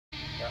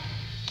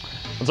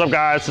What's up,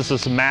 guys? This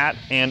is Matt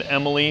and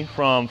Emily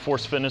from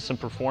Force Fitness and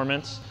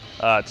Performance.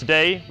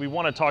 Today, we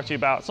want to talk to you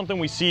about something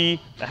we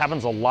see that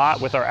happens a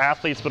lot with our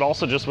athletes, but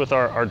also just with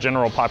our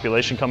general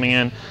population coming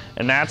in,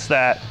 and that's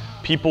that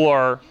people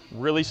are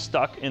really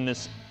stuck in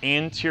this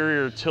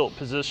anterior tilt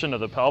position of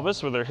the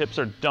pelvis where their hips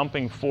are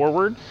dumping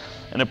forward,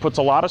 and it puts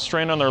a lot of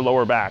strain on their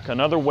lower back.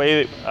 Another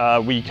way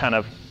we kind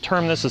of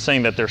term this is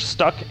saying that they're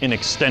stuck in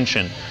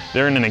extension.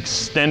 They're in an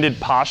extended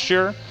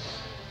posture,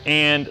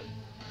 and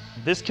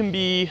this can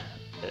be,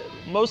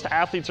 most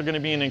athletes are going to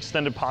be in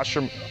extended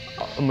posture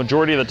a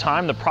majority of the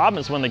time. The problem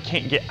is when they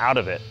can't get out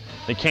of it.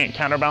 They can't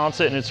counterbalance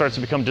it, and it starts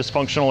to become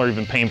dysfunctional or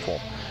even painful.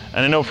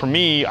 And I know for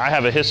me, I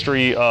have a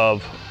history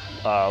of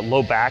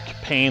low back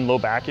pain, low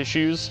back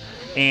issues,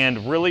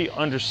 and really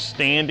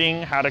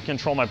understanding how to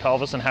control my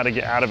pelvis and how to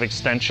get out of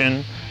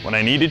extension when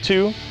I needed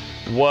to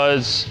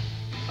was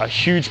a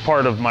huge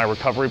part of my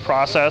recovery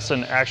process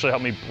and actually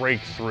helped me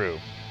break through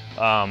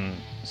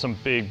some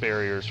big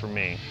barriers for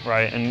me,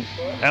 right? And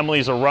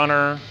Emily's a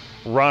runner.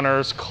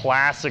 Runners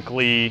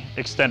classically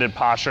extended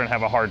posture and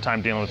have a hard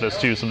time dealing with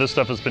this too. So this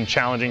stuff has been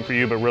challenging for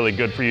you, but really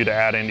good for you to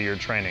add into your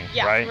training,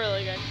 right? Yeah,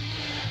 really good.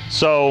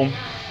 So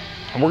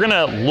we're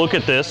gonna look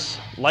at this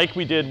like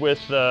we did with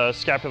the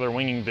scapular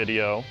winging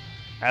video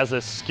as a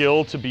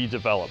skill to be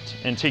developed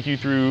and take you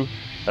through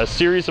a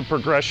series of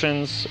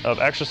progressions of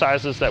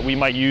exercises that we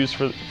might use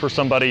for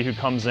somebody who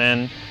comes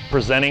in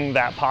presenting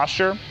that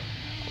posture.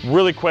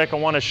 Really quick, I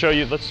wanna show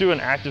you, let's do an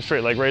active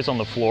straight leg raise on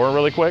the floor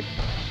really quick.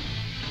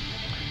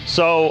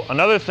 So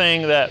another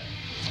thing that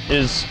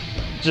is,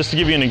 just to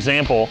give you an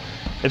example,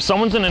 if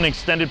someone's in an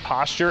extended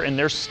posture and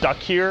they're stuck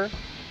here,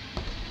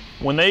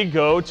 when they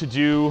go to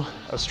do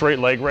a straight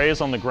leg raise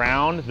on the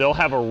ground, they'll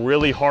have a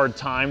really hard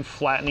time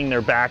flattening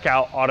their back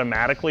out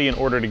automatically in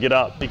order to get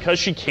up. Because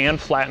she can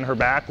flatten her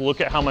back,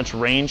 look at how much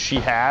range she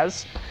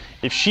has.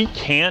 If she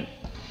can't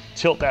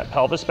tilt that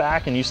pelvis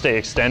back and you stay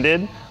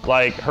extended,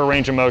 like her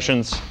range of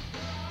motion's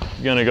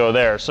gonna go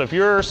there. So if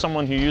you're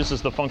someone who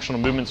uses the functional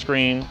movement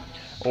screen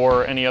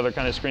or any other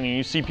kind of screening,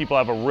 you see people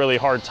have a really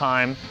hard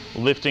time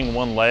lifting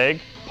one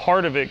leg.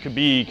 Part of it could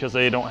be because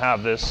they don't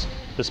have this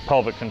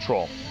pelvic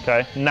control,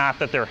 okay? Not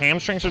that their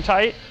hamstrings are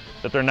tight,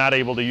 that they're not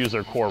able to use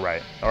their core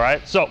right, all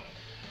right? So,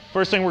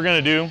 first thing we're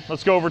gonna do,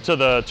 let's go over to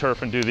the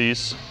turf and do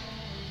these.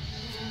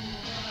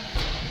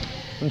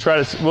 And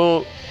try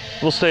to,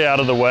 we'll stay out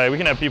of the way. We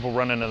can have people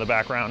running in the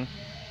background.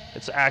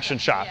 It's action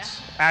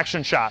shots,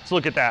 action shots.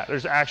 Look at that,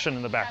 there's action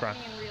in the background.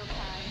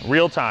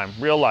 Real time,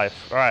 real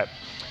life, all right.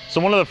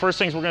 So one of the first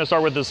things we're gonna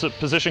start with is a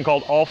position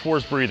called all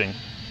fours breathing.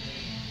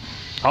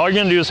 All you're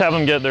gonna do is have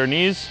them get their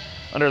knees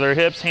under their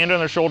hips, hand on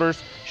their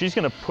shoulders. She's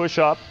gonna push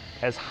up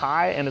as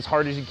high and as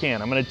hard as you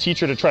can. I'm gonna teach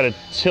her to try to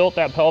tilt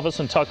that pelvis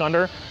and tuck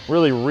under,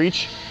 really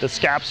reach the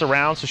scaps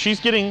around. So she's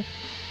getting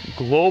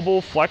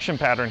global flexion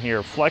pattern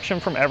here, flexion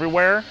from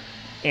everywhere,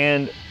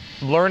 and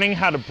learning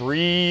how to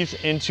breathe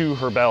into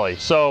her belly.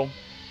 So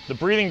the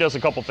breathing does a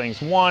couple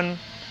things. One,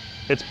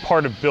 it's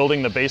part of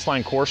building the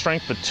baseline core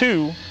strength, but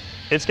two,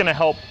 it's gonna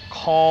help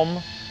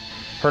calm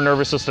her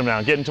nervous system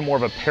down, get into more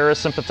of a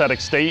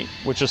parasympathetic state,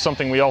 which is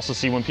something we also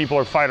see when people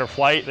are fight or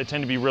flight. They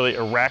tend to be really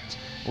erect,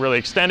 really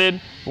extended,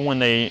 but when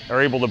they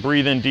are able to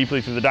breathe in deeply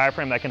through the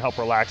diaphragm, that can help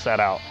relax that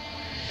out,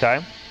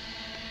 okay?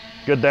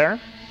 Good there.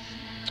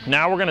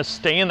 Now we're gonna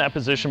stay in that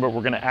position, but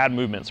we're gonna add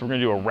movement. So we're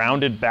gonna do a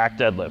rounded back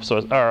deadlift. So,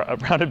 or a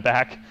rounded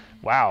back,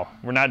 wow,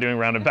 we're not doing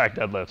rounded back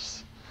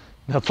deadlifts.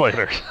 That's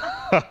later.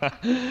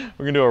 We're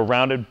gonna do a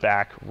rounded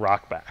back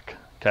rock back.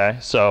 Okay,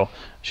 so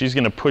she's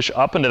gonna push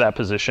up into that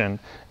position,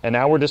 and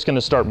now we're just gonna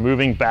start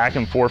moving back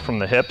and forth from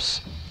the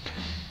hips.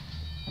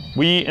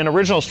 In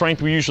original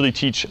strength, we usually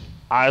teach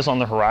eyes on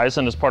the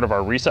horizon as part of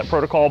our reset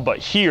protocol, but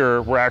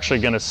here, we're actually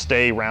gonna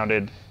stay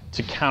rounded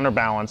to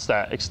counterbalance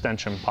that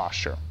extension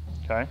posture,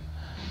 okay?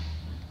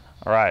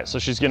 All right, so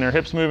she's getting her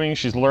hips moving,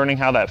 she's learning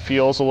how that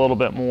feels a little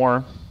bit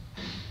more.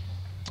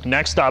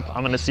 Next up,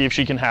 I'm gonna see if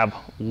she can have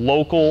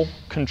local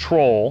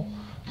control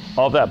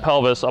of that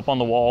pelvis up on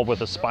the wall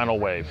with a spinal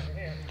wave.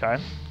 Okay,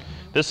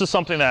 this is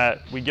something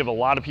that we give a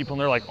lot of people,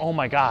 and they're like, "Oh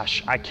my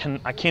gosh, I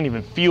can't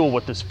even feel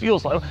what this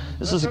feels like.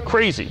 This is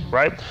crazy,"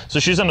 right? So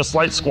she's in a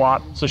slight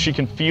squat, so she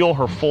can feel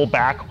her full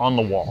back on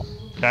the wall.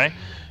 Okay,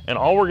 and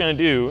all we're going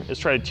to do is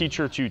try to teach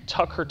her to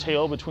tuck her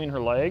tail between her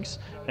legs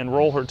and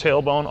roll her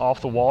tailbone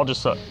off the wall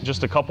just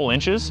a couple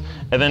inches,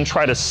 and then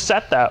try to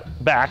set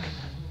that back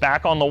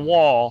on the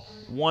wall,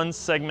 one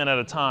segment at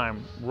a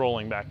time,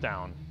 rolling back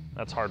down.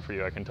 That's hard for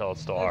you. I can tell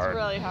it's still hard.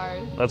 It's really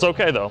hard. That's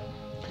okay though.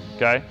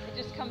 Okay?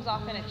 It just comes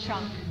off in a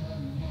chunk.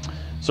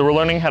 So we're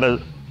learning how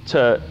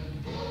to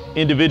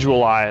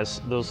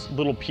individualize those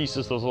little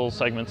pieces, those little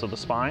segments of the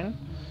spine.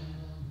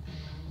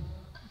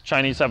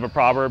 Chinese have a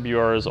proverb, you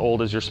are as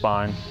old as your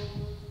spine.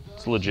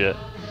 It's legit.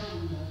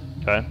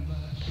 Okay?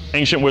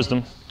 Ancient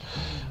wisdom.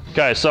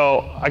 Okay,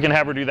 so I can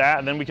have her do that,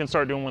 and then we can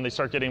start doing, when they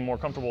start getting more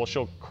comfortable,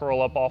 she'll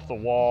curl up off the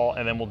wall,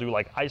 and then we'll do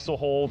like iso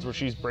holds where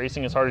she's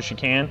bracing as hard as she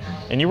can,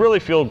 and you really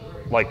feel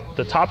like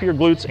the top of your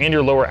glutes and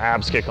your lower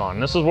abs kick on.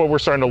 And this is what we're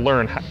starting to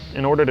learn.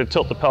 In order to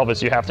tilt the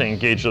pelvis, you have to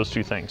engage those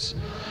two things.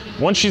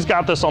 Once she's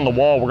got this on the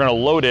wall, we're gonna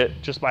load it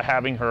just by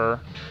having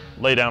her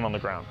lay down on the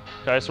ground.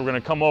 Okay, so we're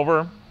gonna come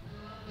over.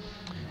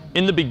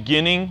 In the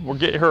beginning, we'll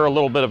get her a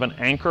little bit of an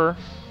anchor.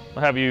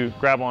 I'll have you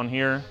grab on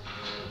here,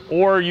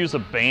 or use a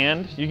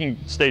band. You can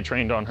stay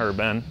trained on her,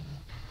 Ben.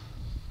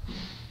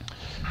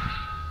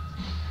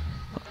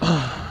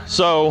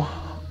 So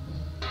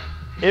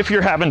if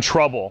you're having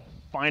trouble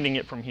finding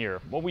it from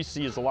here, what we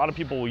see is a lot of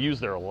people will use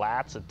their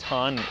lats a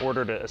ton in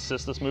order to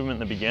assist this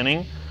movement in the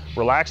beginning.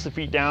 Relax the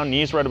feet down,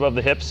 knees right above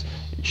the hips.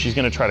 She's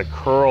gonna try to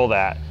curl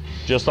that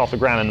just off the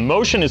ground. And the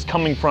motion is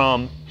coming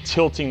from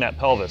tilting that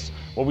pelvis.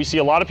 What we see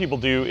a lot of people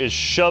do is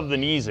shove the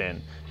knees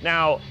in.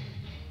 Now,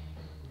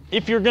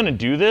 if you're gonna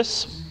do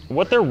this,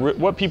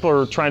 what people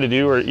are trying to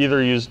do are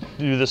either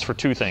do this for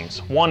two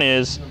things. One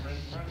is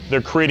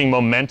they're creating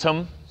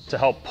momentum to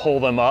help pull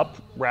them up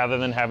rather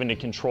than having to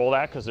control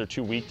that because they're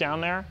too weak down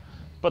there,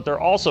 but they're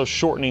also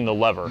shortening the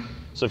lever.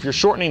 So if you're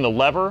shortening the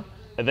lever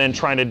and then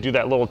trying to do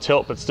that little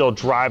tilt but still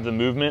drive the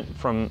movement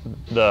from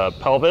the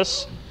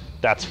pelvis,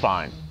 that's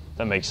fine.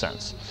 That makes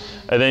sense.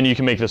 And then you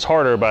can make this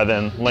harder by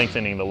then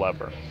lengthening the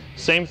lever.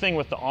 Same thing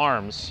with the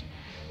arms.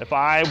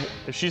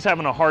 If she's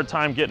having a hard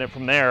time getting it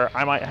from there,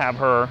 I might have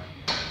her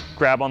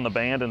grab on the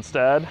band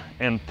instead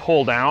and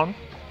pull down.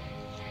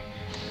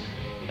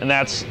 And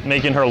that's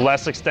making her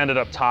less extended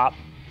up top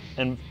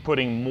and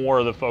putting more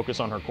of the focus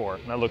on her core.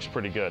 And that looks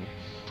pretty good,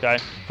 okay?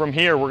 From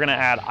here, we're gonna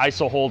add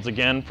iso holds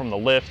again from the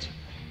lift,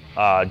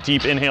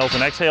 deep inhales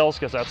and exhales,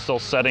 because that's still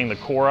setting the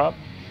core up,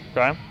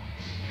 okay?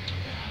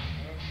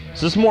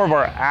 So this is more of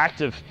our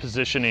active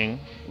positioning.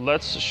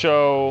 Let's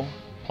show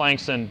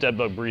planks and dead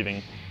bug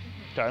breathing,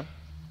 okay?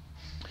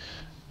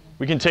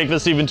 We can take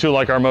this even to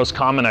like our most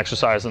common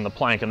exercise in the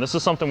plank, and this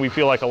is something we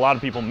feel like a lot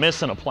of people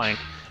miss in a plank.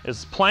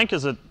 Plank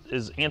is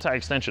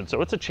anti-extension,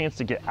 so it's a chance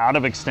to get out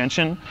of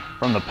extension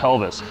from the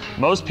pelvis.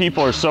 Most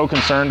people are so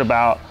concerned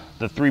about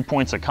the 3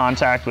 points of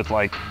contact with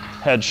like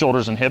head,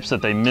 shoulders, and hips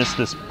that they miss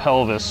this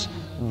pelvis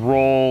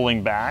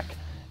rolling back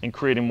and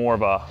creating more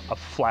of a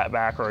flat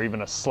back or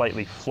even a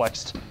slightly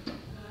flexed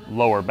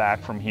lower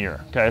back from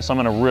here. Okay, so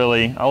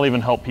I'll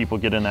even help people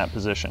get in that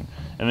position.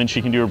 And then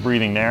she can do her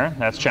breathing there.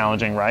 That's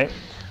challenging, right?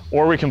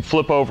 Or we can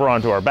flip over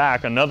onto our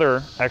back.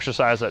 Another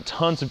exercise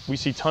that we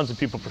see tons of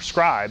people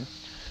prescribe,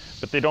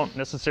 but they don't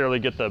necessarily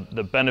get the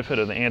benefit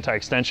of the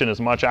anti-extension as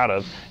much out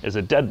of, is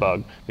a dead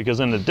bug. Because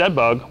in the dead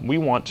bug, we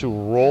want to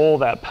roll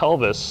that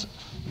pelvis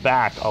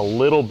back a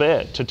little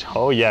bit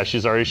oh yeah,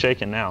 she's already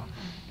shaking now,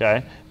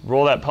 okay?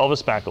 Roll that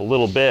pelvis back a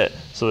little bit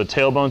so the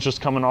tailbone's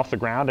just coming off the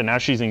ground and now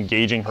she's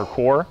engaging her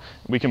core.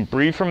 We can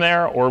breathe from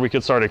there, or we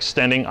could start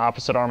extending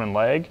opposite arm and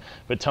leg,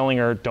 but telling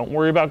her, don't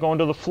worry about going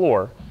to the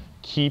floor.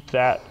 Keep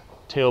that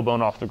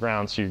tailbone off the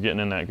ground so you're getting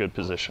in that good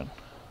position.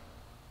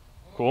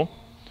 Cool?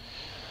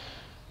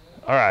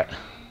 All right,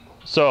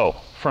 so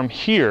from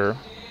here,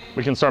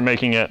 we can start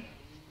making it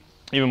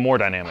even more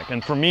dynamic.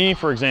 And for me,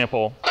 for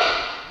example,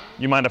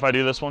 you mind if I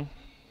do this one?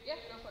 Yeah,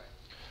 go for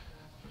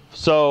it.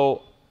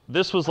 So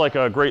this was like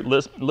a great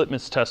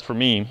litmus test for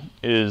me,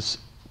 is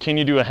can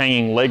you do a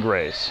hanging leg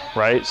raise,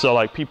 right? So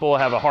like people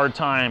have a hard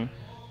time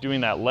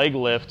doing that leg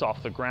lift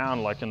off the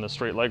ground, like in the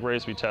straight leg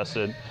raise we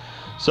tested.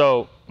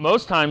 So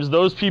most times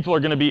those people are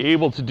gonna be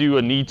able to do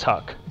a knee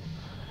tuck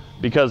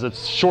because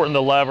it's shortened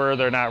the lever,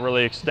 they're not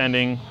really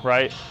extending,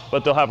 right?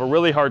 But they'll have a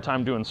really hard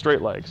time doing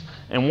straight legs.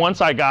 And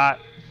once I got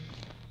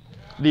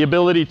the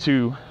ability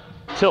to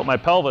tilt my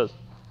pelvis,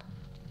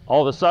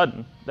 all of a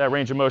sudden that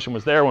range of motion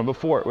was there when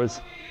before it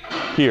was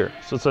here.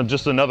 So it's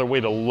just another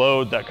way to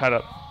load that kind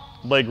of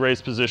leg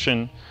raise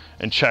position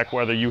and check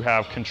whether you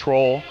have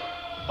control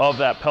of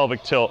that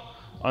pelvic tilt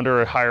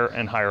under higher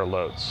and higher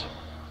loads,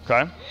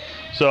 okay?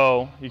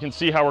 So you can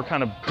see how we're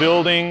kind of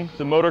building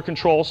the motor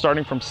control,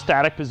 starting from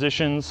static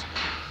positions,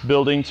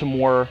 building to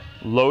more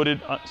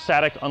loaded,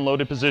 static,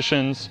 unloaded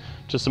positions,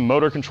 to some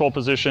motor control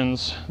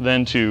positions,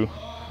 then to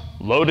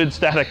loaded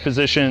static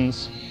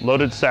positions,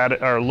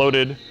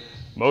 loaded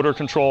motor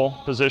control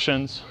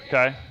positions,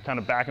 okay? Kind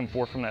of back and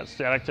forth from that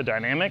static to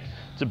dynamic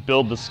to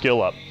build the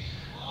skill up.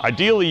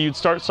 Ideally, you'd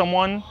start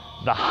someone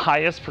the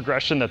highest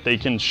progression that they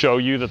can show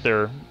you that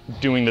they're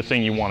doing the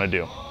thing you want to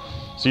do.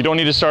 So you don't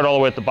need to start all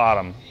the way at the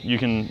bottom. You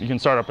can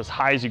start up as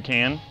high as you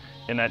can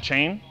in that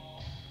chain.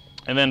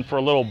 And then for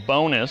a little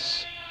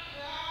bonus,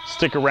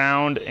 stick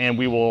around and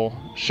we will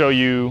show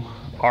you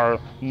our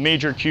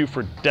major cue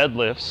for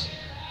deadlifts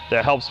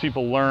that helps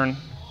people learn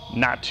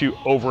not to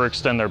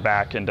overextend their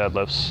back in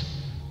deadlifts.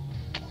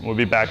 We'll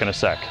be back in a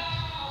sec.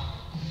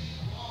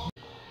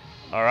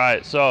 All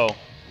right, so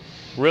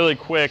really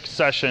quick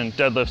session,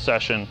 deadlift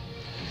session.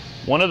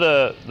 One of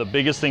the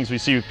biggest things we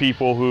see with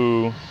people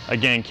who,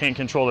 again, can't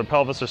control their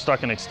pelvis or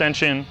stuck in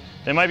extension,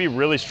 they might be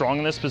really strong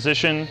in this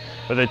position,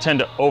 but they tend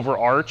to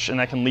overarch and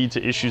that can lead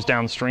to issues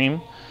downstream.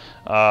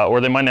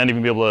 or they might not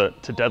even be able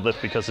to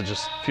deadlift because it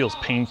just feels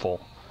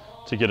painful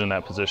to get in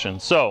that position.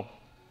 So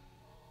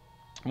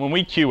when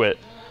we cue it,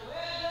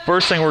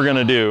 first thing we're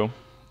gonna do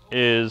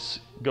is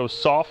go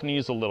soft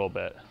knees a little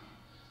bit.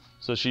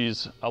 So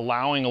she's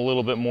allowing a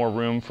little bit more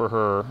room for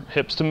her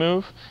hips to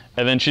move,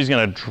 and then she's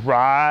gonna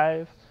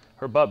drive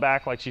her butt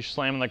back like she's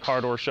slamming the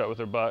car door shut with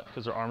her butt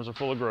because her arms are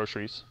full of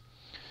groceries.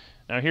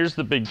 Now here's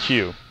the big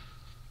cue.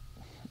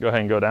 Go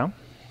ahead and go down.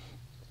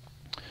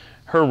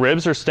 Her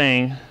ribs are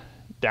staying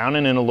down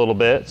and in a little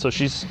bit, so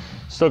she's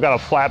still got a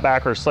flat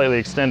back or slightly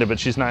extended, but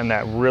she's not in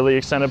that really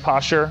extended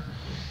posture.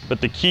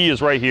 But the key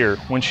is right here.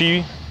 When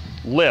she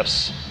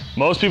lifts,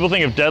 most people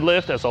think of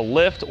deadlift as a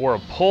lift or a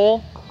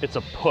pull. It's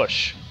a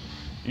push.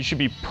 You should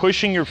be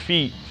pushing your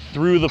feet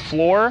through the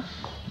floor.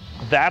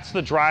 That's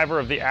the driver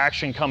of the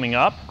action coming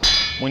up.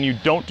 When you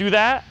don't do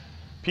that,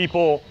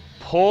 people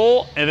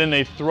pull and then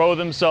they throw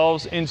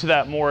themselves into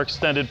that more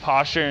extended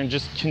posture and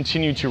just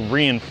continue to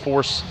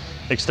reinforce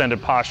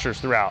extended postures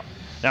throughout.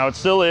 Now it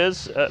still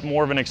is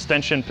more of an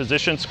extension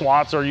position.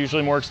 Squats are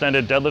usually more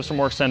extended, deadlifts are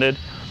more extended.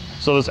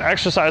 So those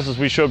exercises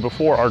we showed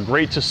before are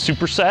great to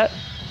superset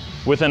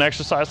with an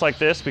exercise like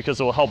this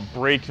because it will help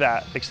break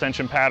that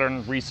extension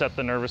pattern, reset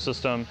the nervous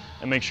system,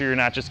 and make sure you're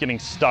not just getting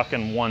stuck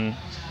in one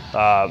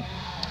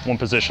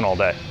position all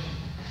day.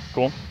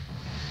 Cool?